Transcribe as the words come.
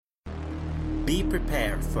Be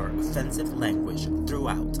prepared for offensive language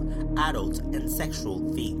throughout, adult and sexual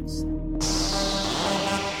themes.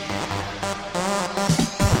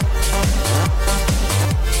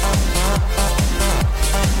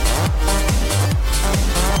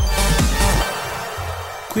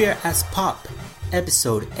 Queer as Pop,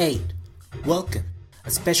 Episode 8. Welcome.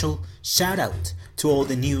 A special shout out to all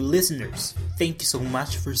the new listeners. Thank you so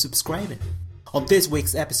much for subscribing. On this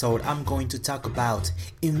week's episode, I'm going to talk about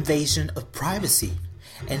invasion of privacy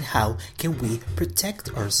and how can we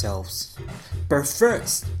protect ourselves. But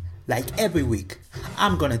first, like every week,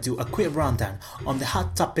 I'm gonna do a quick rundown on the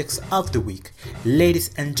hot topics of the week.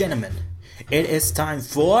 Ladies and gentlemen, it is time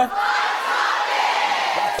for...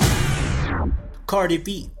 Cardi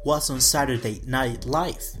B was on Saturday Night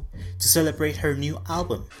Live to celebrate her new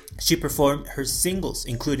album. She performed her singles,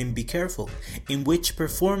 including Be Careful, in which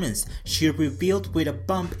performance she revealed with a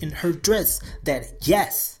bump in her dress that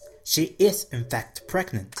yes, she is in fact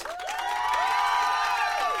pregnant.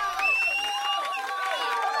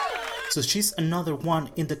 So she's another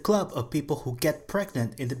one in the club of people who get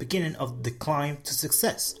pregnant in the beginning of the climb to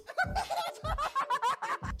success.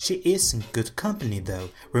 She is in good company though.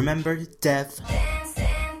 Remember Dev?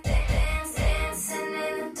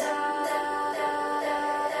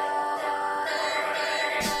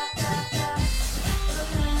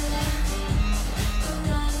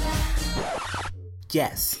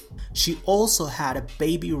 Yes, she also had a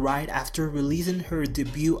baby right after releasing her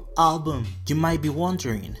debut album. You might be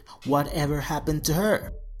wondering, whatever happened to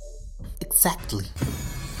her? Exactly.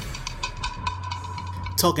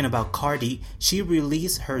 Talking about Cardi, she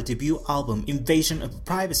released her debut album Invasion of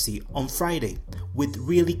Privacy on Friday with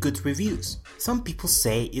really good reviews. Some people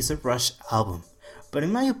say it's a rush album, but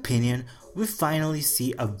in my opinion, we finally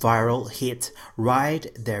see a viral hit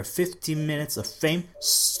ride their 15 minutes of fame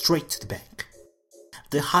straight to the bank.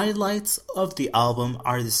 The highlights of the album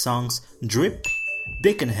are the songs Drip,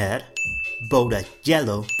 Beacon Head, Bodak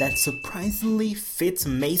Yellow that surprisingly fits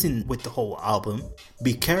amazing with the whole album,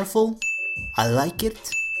 Be Careful, I Like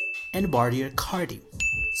It, and Bartier Cardi.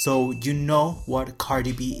 So you know what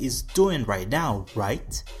Cardi B is doing right now,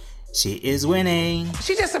 right? She is winning.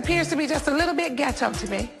 She just appears to be just a little bit ghetto to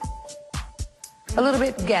me. A little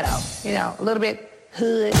bit ghetto, a little bit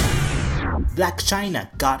hood. Blac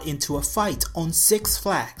Chyna got into a fight on Six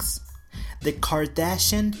Flags. The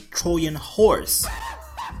Kardashian Trojan horse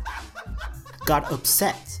got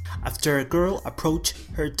upset after a girl approached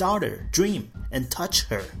her daughter, Dream, and touched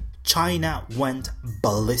her. Chyna went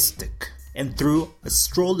ballistic and threw a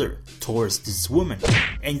stroller towards this woman.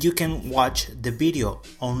 And you can watch the video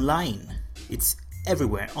online. It's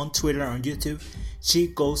everywhere, on Twitter, on YouTube. She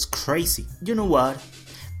goes crazy. You know what?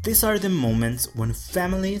 These are the moments when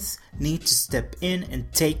families need to step in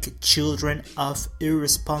and take children of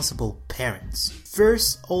irresponsible parents.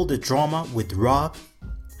 First, all the drama with Rob,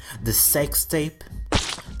 the sex tape,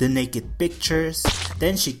 the naked pictures,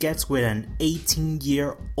 then she gets with an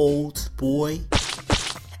 18-year-old boy,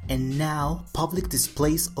 and now public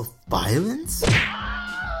displays of violence?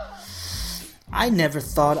 I never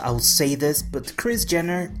thought I would say this, but Kris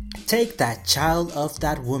Jenner, take that child off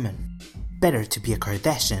that woman. Better to be a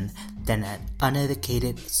Kardashian than an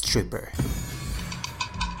uneducated stripper.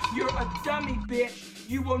 You're a dummy, bitch.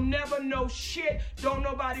 You will never know shit. Don't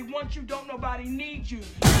nobody want you. Don't nobody need you.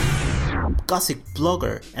 Gossip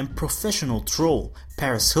blogger and professional troll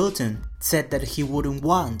Paris Hilton said that he wouldn't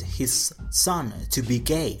want his son to be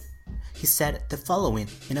gay. He said the following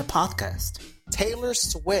in a podcast. Taylor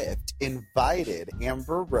Swift invited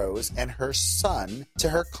Amber Rose and her son to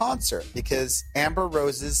her concert because Amber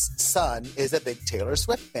Rose's son is a big Taylor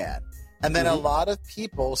Swift fan. And then a lot of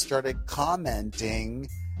people started commenting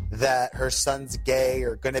that her son's gay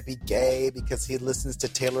or going to be gay because he listens to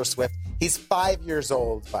Taylor Swift. He's 5 years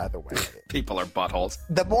old, by the way. People are buttholes.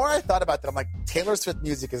 The more I thought about that, I'm like, Taylor Swift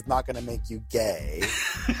music is not going to make you gay.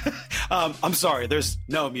 I'm sorry, there's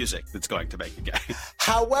no music that's going to make you gay.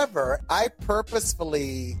 However, I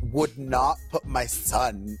purposefully would not put my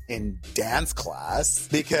son in dance class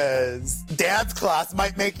because dance class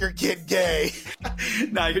might make your kid gay.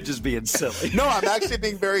 Now you're just being silly. No, I'm actually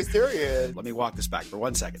being very serious. Let me walk this back for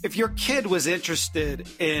 1 second. If your kid was interested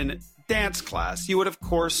in dance class, you would of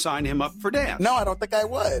course sign him up for dance. No, I don't think I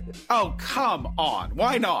would. Oh, come on.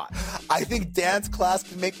 Why not? I think dance class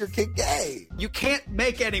can make your kid gay. You can't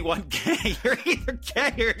make anyone gay. You're either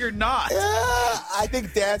gay or you're not. Yeah, I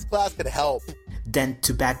think dance class could help. Then,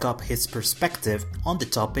 to back up his perspective on the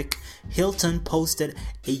topic, Hilton posted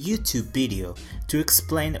a YouTube video to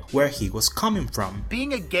explain where he was coming from.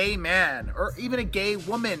 Being a gay man, or even a gay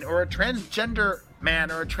woman, or a transgender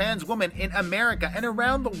man or a trans woman in America and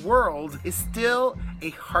around the world is still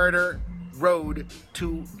a harder road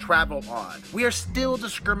to travel on. We are still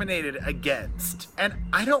discriminated against. And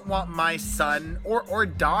I don't want my son or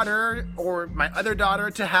daughter or my other daughter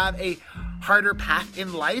to have a harder path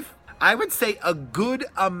in life. I would say a good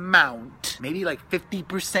amount, maybe like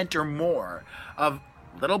 50% or more, of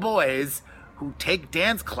little boys who take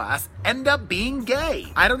dance class end up being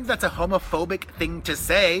gay. I don't think that's a homophobic thing to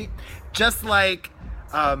say. Just like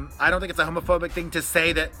I don't think it's a homophobic thing to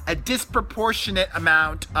say that a disproportionate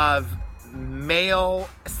amount of male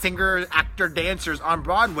singer, actor, dancers on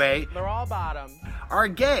Broadway, They're all bottom. are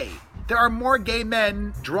gay. There are more gay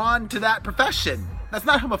men drawn to that profession. That's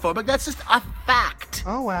not homophobic, that's just a fact.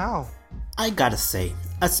 Oh, wow. I gotta say,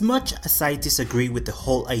 as much as I disagree with the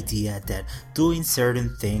whole idea that doing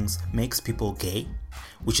certain things makes people gay,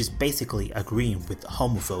 which is basically agreeing with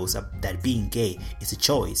homophobes that being gay is a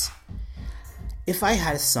choice, if I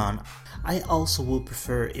had a son, I also would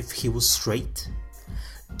prefer if he was straight.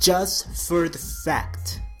 Just for the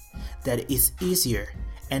fact that it's easier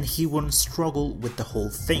and he wouldn't struggle with the whole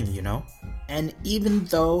thing, you know? And even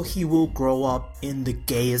though he will grow up in the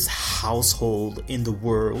gayest household in the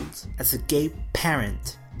world, as a gay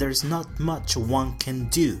parent, there's not much one can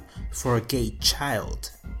do for a gay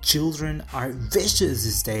child. Children are vicious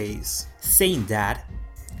these days. Saying that,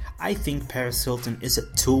 I think Paris Hilton is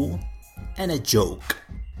a tool and a joke.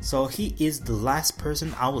 So he is the last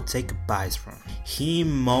person I will take advice from. He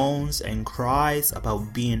moans and cries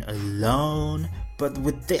about being alone, but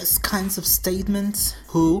with these kinds of statements,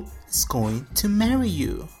 who is going to marry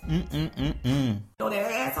you? Their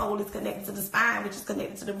asshole is connected to the spine, which is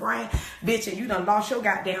connected to the brain. Bitch, and you done lost your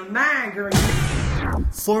goddamn mind, girl.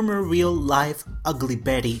 Former real-life Ugly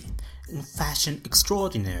Betty and fashion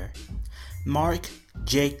extraordinaire, Marc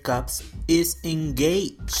Jacobs is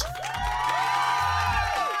engaged.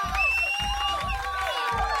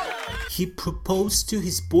 He proposed to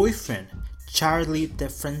his boyfriend, Charlie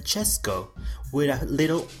DeFrancesco, with a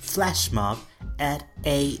little flash mob at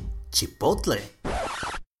a Chipotle.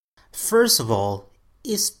 First of all,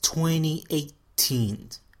 it's 2018.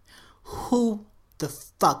 Who the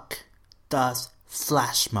fuck does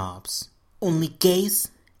flash mobs? Only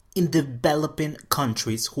gays in developing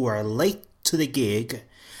countries who are late to the gig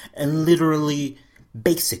and literally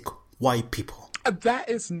basic white people. That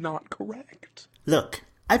is not correct. Look,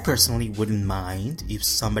 I personally wouldn't mind if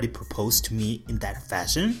somebody proposed to me in that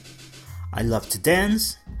fashion. I love to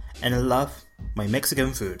dance and I love my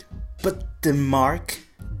Mexican food. But the Marc,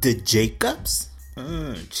 the Jacobs?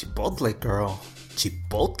 Chipotle girl.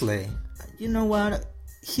 Chipotle. You know what?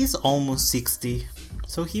 He's almost 60,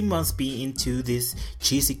 so he must be into this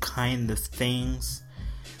cheesy kind of things,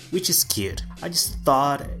 which is cute. I just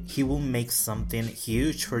thought he will make something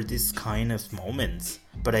huge for this kind of moments,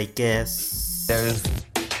 but I guess there's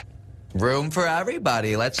room for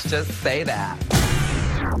everybody, let's just say that.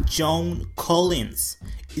 Joan Collins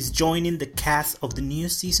is joining the cast of the new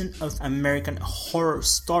season of American Horror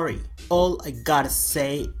Story. All I gotta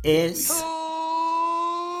say is,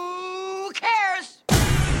 Who cares?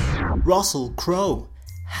 Russell Crowe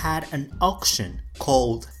had an auction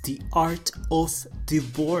called The Art of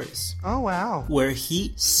Divorce. Oh, wow. Where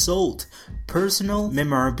he sold personal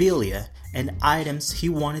memorabilia and items he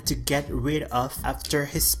wanted to get rid of after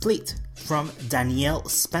his split from Danielle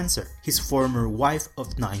Spencer, his former wife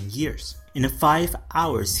of 9 years. In 5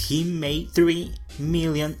 hours, he made $3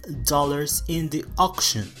 million in the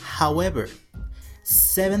auction. However,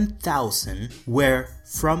 $7,000 were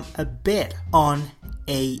from a bid on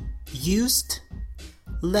a used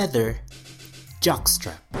leather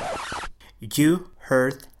jockstrap. You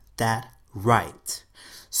heard that right.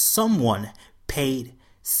 Someone paid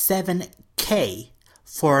 $7,000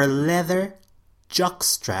 for a leather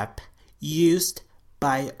jockstrap used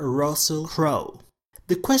by Russell Crowe.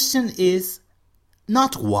 The question is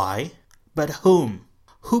not why, but whom?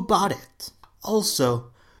 Who bought it?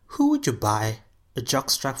 Also, who would you buy a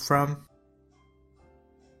jockstrap from?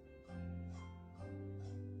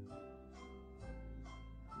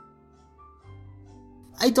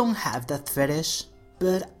 I don't have that fetish,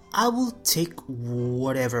 but I will take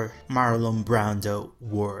whatever Marlon Brando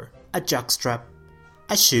wore. A jockstrap,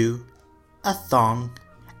 a shoe, a thong,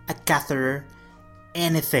 a catheter,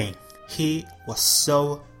 anything. He was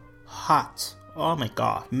so hot. Oh my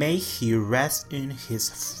god. May he rest in his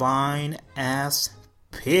fine ass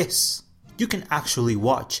piss. You can actually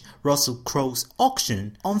watch Russell Crowe's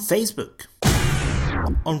auction on Facebook.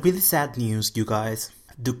 On really sad news, you guys,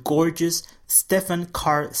 the gorgeous Stephen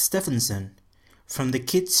Carr Stephenson from the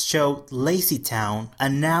kids show LazyTown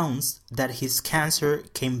announced that his cancer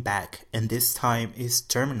came back and this time is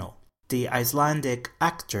terminal. The Icelandic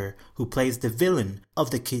actor who plays the villain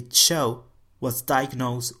of the kids show was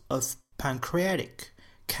diagnosed with pancreatic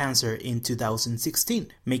cancer in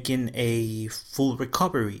 2016, making a full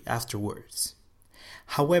recovery afterwards.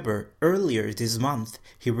 However, earlier this month,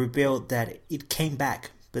 he revealed that it came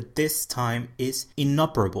back, but this time is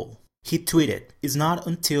inoperable. He tweeted, "It's not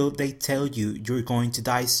until they tell you you're going to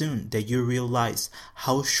die soon that you realize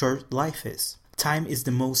how short life is. Time is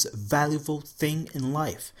the most valuable thing in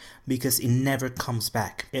life because it never comes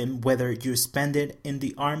back. And whether you spend it in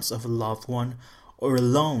the arms of a loved one or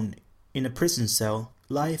alone in a prison cell,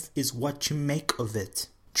 life is what you make of it.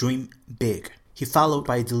 Dream big." He followed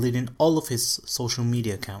by deleting all of his social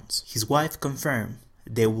media accounts. His wife confirmed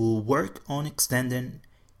they will work on extending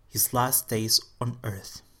his last days on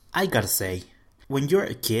Earth. I gotta say, when you're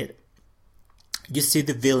a kid, you see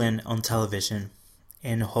the villain on television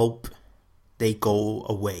and hope they go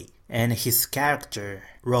away. And his character,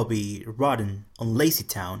 Robbie Rodden on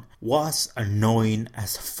LazyTown, was annoying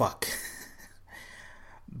as fuck.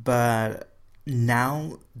 But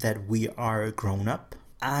now that we are grown up,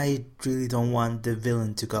 I really don't want the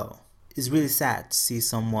villain to go. It's really sad to see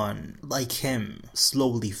someone like him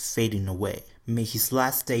slowly fading away. May his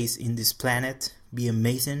last days in this planet be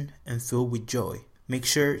amazing and filled with joy. Make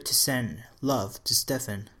sure to send love to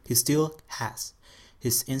Stefan. He still has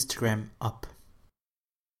his Instagram up.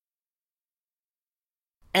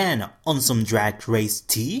 And on some Drag Race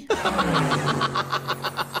tea,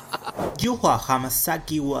 Yuhua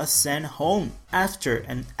Hamasaki was sent home after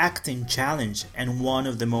an acting challenge and one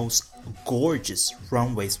of the most gorgeous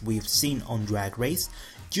runways we've seen on Drag Race.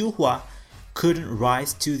 Yuhua couldn't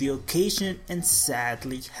rise to the occasion and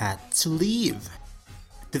sadly had to leave.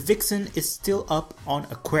 The vixen is still up on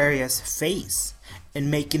Aquaria's face and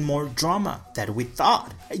making more drama than we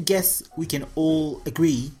thought. I guess we can all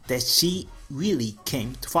agree that she really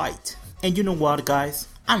came to fight. And you know what, guys?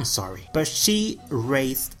 I'm sorry, but she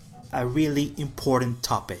raised a really important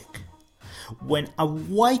topic. When a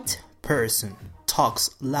white person talks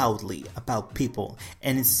loudly about people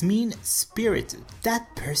and is mean-spirited,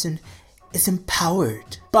 that person is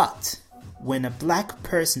empowered. But when a black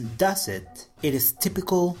person does it, it is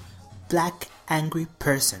typical black angry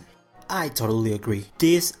person. I totally agree.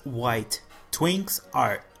 These white twinks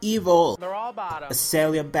are evil. They're all bottom.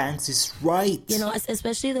 Azalea Banks is right. You know,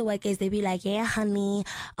 especially the white gays, they be like, yeah, honey,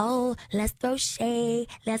 oh, let's throw shade,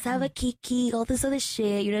 let's have a kiki, all this other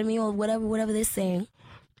shit, you know what I mean, or whatever they're saying.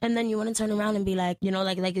 And then you want to turn around and be like, you know,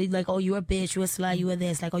 like, oh, you a bitch, you a slut, you a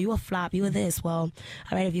this. Like, oh, you a flop, you a this. Well,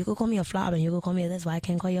 all right, if you could call me a flop and you could call me a this, why I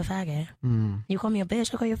can't call you a faggot? You call me a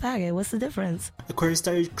bitch, I call you a faggot. What's the difference? Aquaria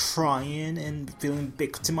started crying and feeling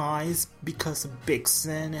victimized because of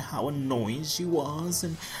Vixen and how annoying she was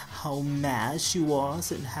and how mad she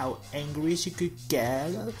was and how angry she could get.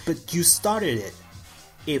 But you started it.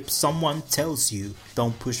 If someone tells you,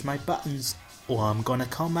 don't push my buttons or I'm gonna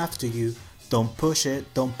come after you, don't push it,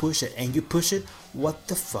 and you push it, what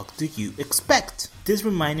the fuck do you expect? This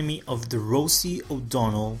reminded me of the Rosie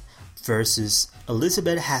O'Donnell versus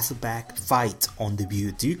Elizabeth Hasselbeck fight on The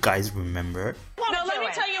View. Do you guys remember? Now let me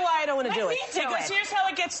tell you why I don't want to do it. Because here's how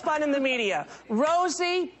it gets spun in the media.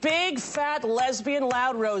 Rosie, big, fat, lesbian,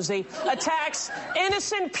 loud Rosie, attacks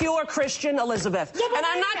innocent, pure Christian Elizabeth. Yeah, and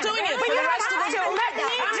I'm not doing it for the rest of the show. Let me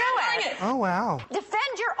do it. Oh, wow.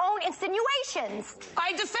 Defend your own insinuations.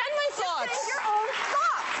 I defend my thoughts. Defend your own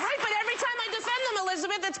thoughts. Right, but every time I defend them,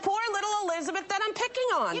 Elizabeth, it's poor little Elizabeth that I'm picking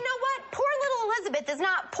on. You know what? Poor little Elizabeth is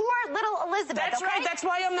not poor little Elizabeth. That's right. That's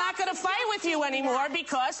why I'm not going to fight with you anymore,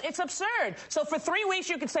 because it's absurd. So for 3 weeks,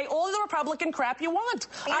 you can say all the Republican crap you want.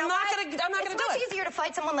 I'm not going to do it. It's much easier to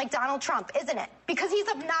fight someone like Donald Trump, isn't it? Because he's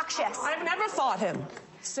obnoxious. I've never fought him.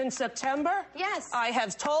 Since September, yes, I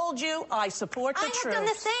have told you I support the truth. I have done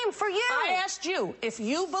the same for you. I asked you if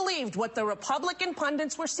you believed what the Republican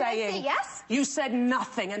pundits were saying. Did I say yes? You said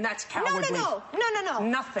nothing, and that's cowardly. No.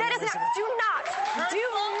 Nothing. That is not. Do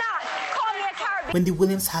not call me a coward. Wendy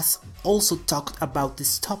Williams has also talked about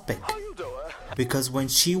this topic. Because when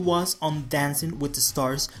she was on Dancing with the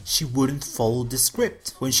Stars, she wouldn't follow the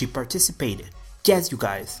script when she participated. Yes, you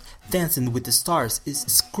guys, Dancing with the Stars is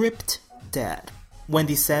scripted.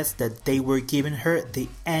 Wendy says that they were giving her the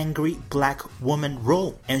angry black woman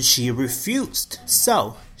role and she refused.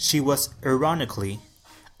 So she was ironically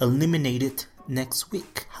eliminated next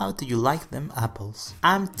week. How do you like them apples?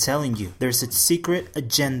 I'm telling you, there's a secret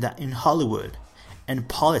agenda in Hollywood and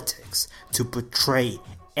politics to portray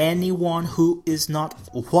anyone who is not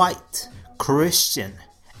white, Christian,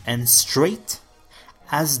 and straight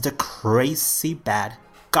as the crazy bad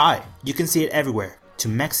guy. You can see it everywhere. To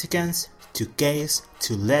Mexicans, to gays,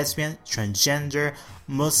 to lesbian, transgender,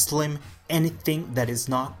 Muslim, anything that is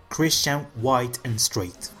not Christian, white, and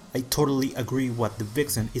straight. I totally agree what the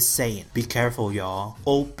vixen is saying. Be careful, y'all.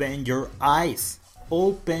 Open your eyes.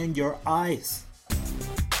 Open your eyes.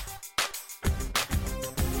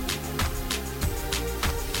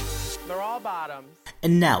 They're all bottoms.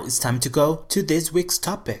 And now it's time to go to this week's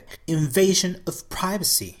topic. Invasion of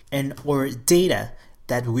privacy and or data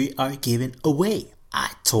that we are giving away.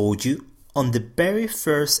 I told you on the very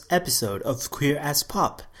first episode of Queer as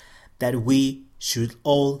Pop that we should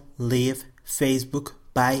all leave Facebook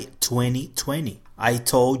by 2020. I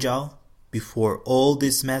told y'all before all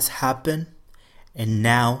this mess happened, and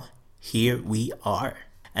now here we are.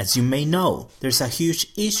 As you may know, there's a huge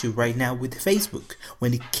issue right now with Facebook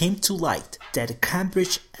when it came to light that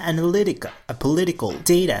Cambridge Analytica, a political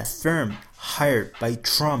data firm hired by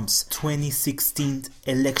Trump's 2016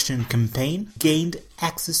 election campaign, gained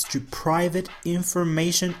access to private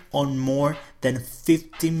information on more than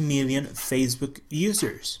 50 million Facebook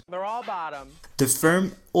users. They're all bottoms. The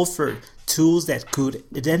firm offered tools that could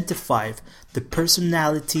identify the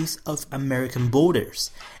personalities of American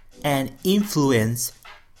voters and influence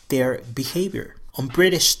their behavior. On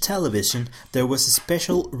British television, there was a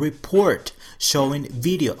special report showing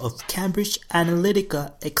video of Cambridge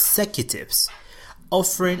Analytica executives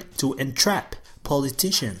offering to entrap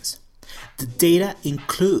politicians. The data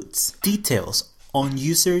includes details on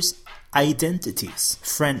users' identities,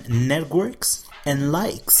 friend networks, and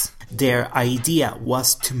likes. Their idea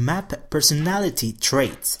was to map personality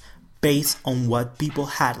traits based on what people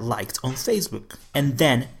had liked on Facebook, and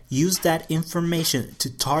then use that information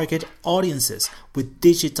to target audiences with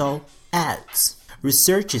digital ads.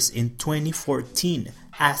 Researchers in 2014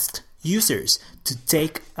 asked users to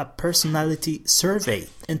take a personality survey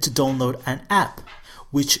and to download an app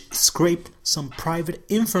which scraped some private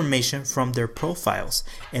information from their profiles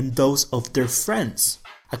and those of their friends,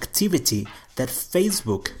 activity that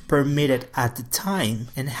Facebook permitted at the time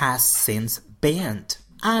and has since banned.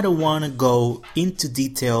 I don't want to go into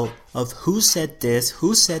detail of who said this,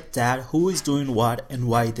 who said that, who is doing what, and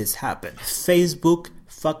why this happened. Facebook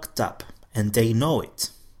fucked up, and they know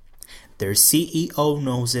it. Their CEO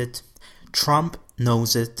knows it, Trump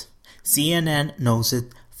knows it, CNN knows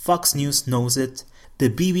it, Fox News knows it, the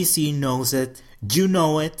BBC knows it, you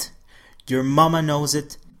know it, your mama knows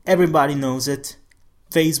it, everybody knows it.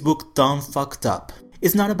 Facebook done fucked up.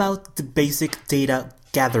 It's not about the basic data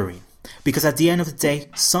gathering. Because at the end of the day,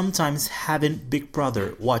 sometimes having Big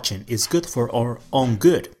Brother watching is good for our own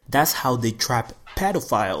good. That's how they trap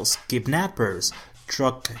pedophiles, kidnappers,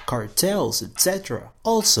 drug cartels, etc.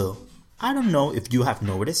 Also, I don't know if you have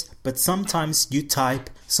noticed, but sometimes you type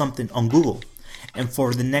something on Google, and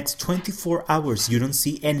for the next 24 hours you don't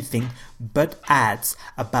see anything but ads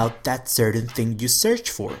about that certain thing you search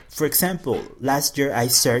for. For example, last year I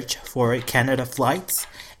searched for Canada flights,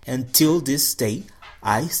 and till this day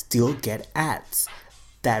I still get ads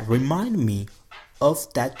that remind me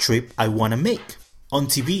of that trip I want to make. On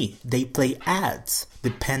TV, they play ads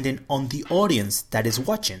depending on the audience that is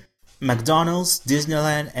watching. McDonald's,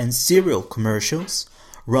 Disneyland, and cereal commercials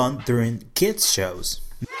run during kids' shows.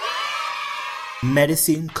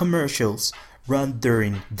 Medicine commercials run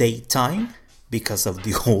during daytime because of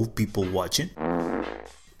the old people watching.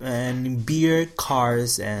 And beer,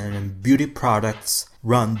 cars, and beauty products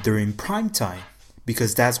run during prime time,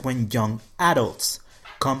 because that's when young adults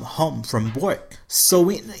come home from work. So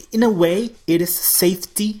in a way, it is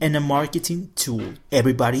safety and a marketing tool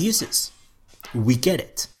everybody uses. We get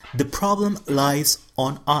it. The problem lies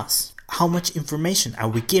on us. How much information are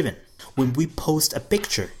we given? When we post a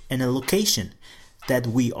picture and a location that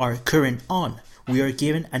we are current on, we are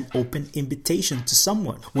given an open invitation to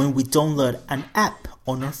someone. When we download an app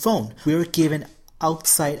on our phone, we are given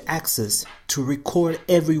outside access to record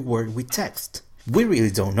every word we text. We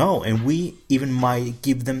really don't know, and we even might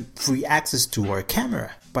give them free access to our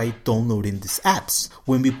camera by downloading these apps.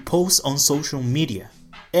 When we post on social media,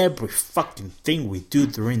 every fucking thing we do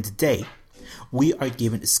during the day, we are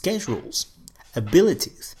given schedules,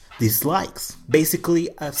 abilities, dislikes, basically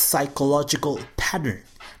a psychological pattern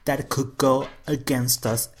that could go against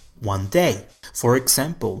us one day. For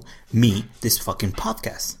example, this fucking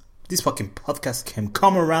podcast. This fucking podcast can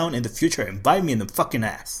come around in the future and bite me in the fucking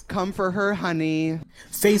ass. Come for her, honey.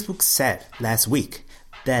 Facebook said last week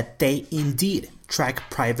that they indeed track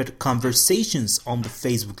private conversations on the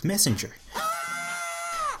Facebook Messenger,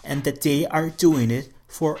 and that they are doing it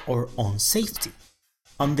for our own safety.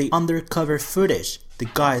 On the undercover footage, the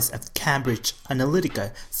guys at Cambridge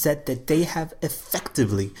Analytica said that they have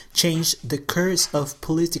effectively changed the course of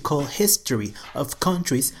political history of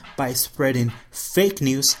countries by spreading fake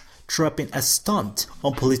news, dropping a stunt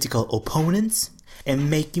on political opponents,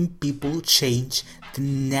 and making people change the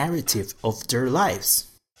narrative of their lives.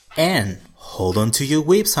 And hold on to your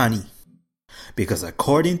whips, honey. Because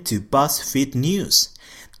according to BuzzFeed News,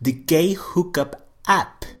 the gay hookup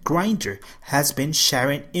app Grindr has been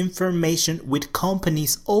sharing information with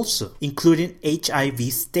companies also, including HIV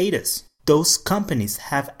status. Those companies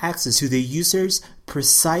have access to the user's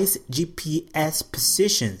precise GPS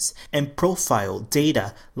positions and profile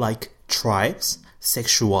data like tribes,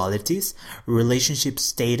 sexualities, relationship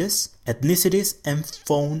status, ethnicities, and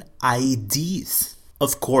phone IDs.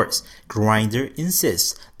 Of course, Grindr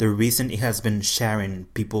insists the reason it has been sharing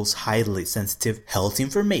people's highly sensitive health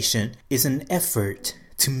information is an effort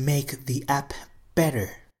to make the app better.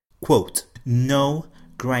 Quote, no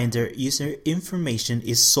Grindr user information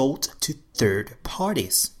is sold to third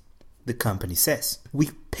parties, the company says. We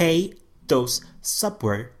pay those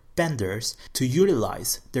software vendors to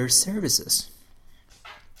utilize their services.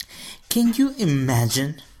 Can you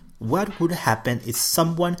imagine what would happen if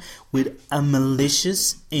someone with a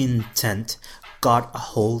malicious intent got a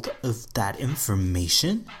hold of that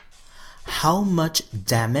information? How much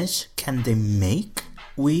damage can they make?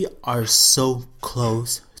 We are so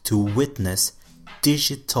close to witness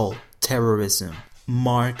digital terrorism.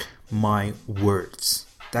 Mark my words.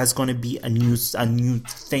 That's going to be a new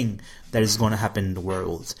thing that is going to happen in the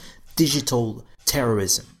world. Digital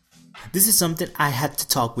terrorism. This is something I had to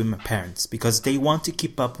talk with my parents because they want to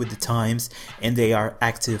keep up with the times and they are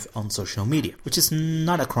active on social media, which is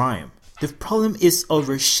not a crime. The problem is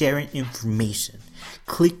oversharing information,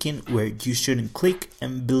 clicking where you shouldn't click,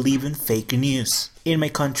 and believing fake news. In my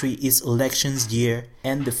country, it's elections year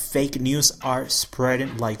and the fake news are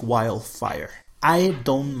spreading like wildfire. I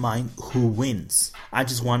don't mind who wins. I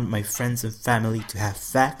just want my friends and family to have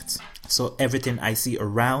facts, so everything I see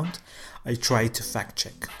around, I try to fact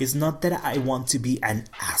check. It's not that I want to be an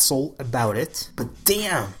asshole about it, but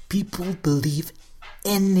damn, people believe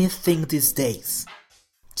anything these days.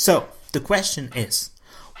 So, the question is,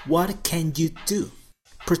 what can you do?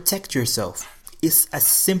 Protect yourself. It's as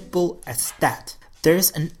simple as that.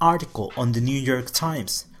 There's an article on the New York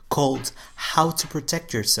Times called How to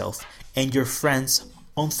Protect Yourself and Your Friends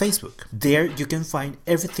on Facebook. There you can find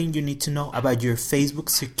everything you need to know about your Facebook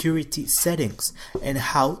security settings and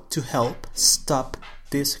how to help stop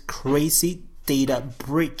this crazy data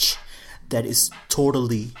breach that is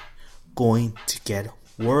totally going to get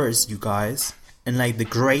worse, you guys. And like the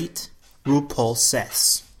great RuPaul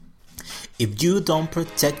says, if you don't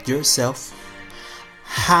protect yourself,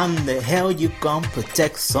 how in the hell you gonna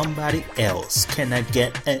protect somebody else? Can I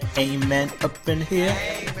get an amen up in here?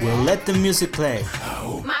 We'll let the music play.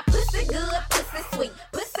 My pussy good, pussy sweet,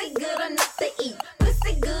 pussy good enough to eat.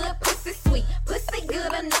 Pussy good, pussy sweet, pussy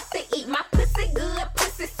good enough to eat. My pussy good,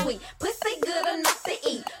 pussy sweet, pussy good enough to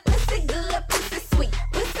eat. Pussy good, pussy sweet,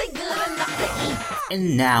 pussy good enough to eat.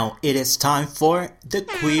 And now it is time for the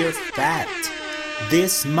queer fact.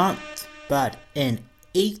 This month, but in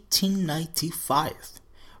 1895,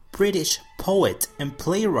 British poet and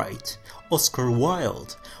playwright Oscar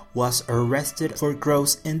Wilde was arrested for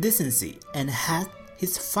gross indecency and had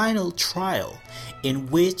his final trial, in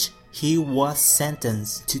which he was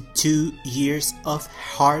sentenced to 2 years of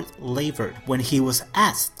hard labor. When he was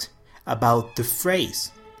asked about the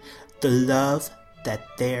phrase, "The love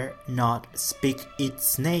that dare not speak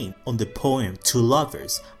its name," on the poem Two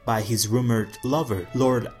Lovers by his rumored lover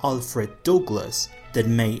Lord Alfred Douglas, that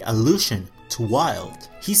made allusion to Wilde,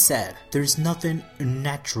 he said, "There's nothing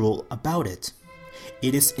unnatural about it.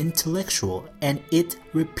 It is intellectual, and it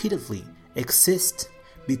repeatedly exists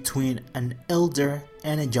between an elder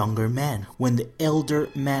and a younger man, when the elder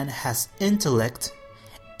man has intellect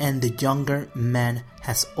and the younger man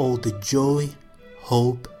has all the joy,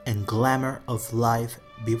 hope, and glamour of life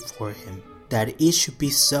before him. That it should be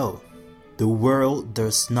so, the world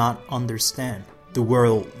does not understand. The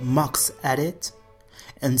world mocks at it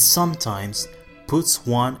and sometimes puts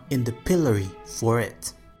one in the pillory for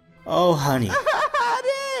it." Oh honey.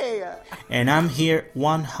 And I'm here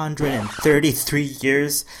 133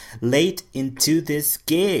 years late into this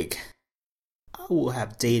gig. I would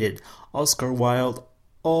have dated Oscar Wilde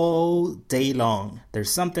all day long.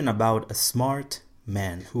 There's something about a smart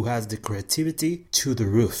man who has the creativity to the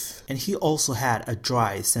roof. And he also had a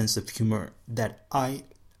dry sense of humor that I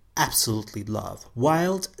absolutely love.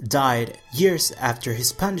 Wilde died years after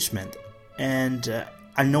his punishment, and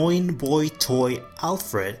annoying boy toy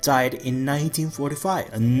Alfred died in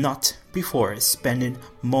 1945, not before spending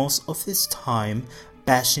most of his time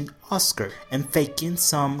bashing Oscar and faking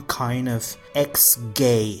some kind of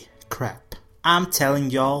ex-gay crap. I'm telling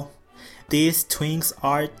y'all, these twins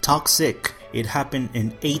are toxic. It happened in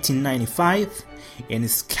 1895 and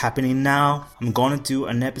it's happening now. I'm gonna do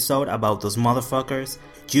an episode about those motherfuckers.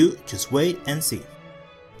 You just wait and see.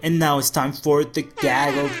 And now it's time for the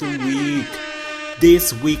gag of the week.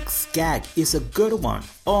 This week's gag is a good one.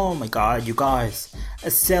 Oh my god, you guys.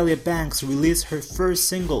 Azealia Banks released her first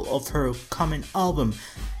single of her coming album.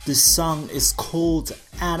 The song is called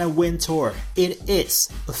Anna Wintour. It is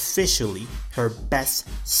officially her best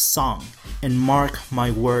song. And mark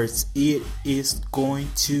my words, it is going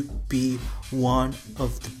to be one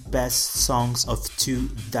of the best songs of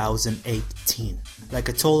 2018. Like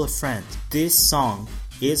I told a friend, this song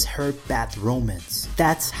is her Bad Romance.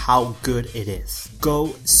 That's how good it is.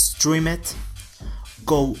 Go stream it,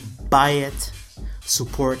 go buy it,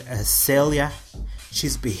 support Azealia.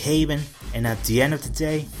 She's behaving, and at the end of the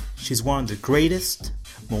day, she's one of the greatest,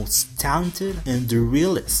 most talented, and the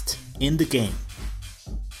realest in the game.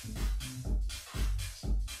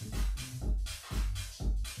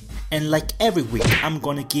 And like every week, I'm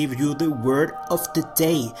gonna give you the word of the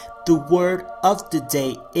day. The word of the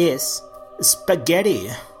day is spaghetti.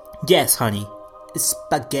 Yes, honey,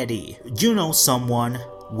 spaghetti. You know someone,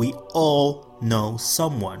 we all know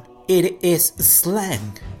someone. It is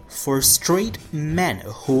slang for straight men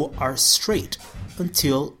who are straight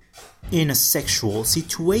until in a sexual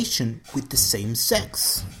situation with the same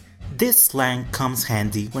sex. This slang comes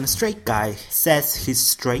handy when a straight guy says he's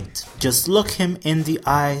straight. Just look him in the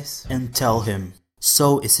eyes and tell him,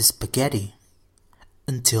 so is spaghetti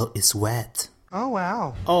until it's wet. Oh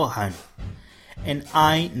wow. Oh honey. And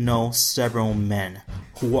I know several men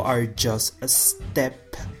who are just a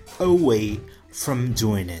step away from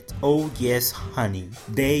doing it. Oh yes, honey.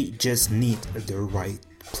 They just need the right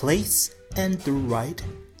place and the right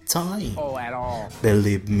time. Oh, at all.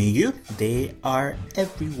 Believe me, they are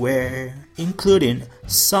everywhere, including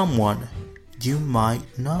someone you might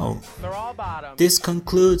know. They're all bottom. This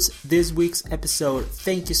concludes this week's episode.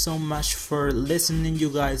 Thank you so much for listening, you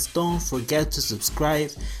guys. Don't forget to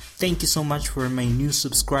subscribe. Thank you so much for my new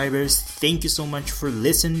subscribers. Thank you so much for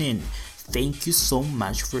listening. Thank you so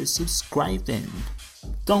much for subscribing.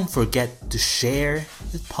 Don't forget to share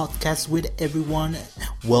the podcast with everyone.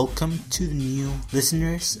 Welcome to the new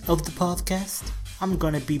listeners of the podcast. I'm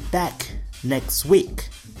gonna be back next week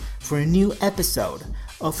for a new episode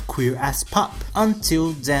of Queer as Pop.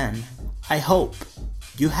 Until then, I hope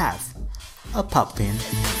you have a poppin'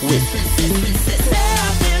 week.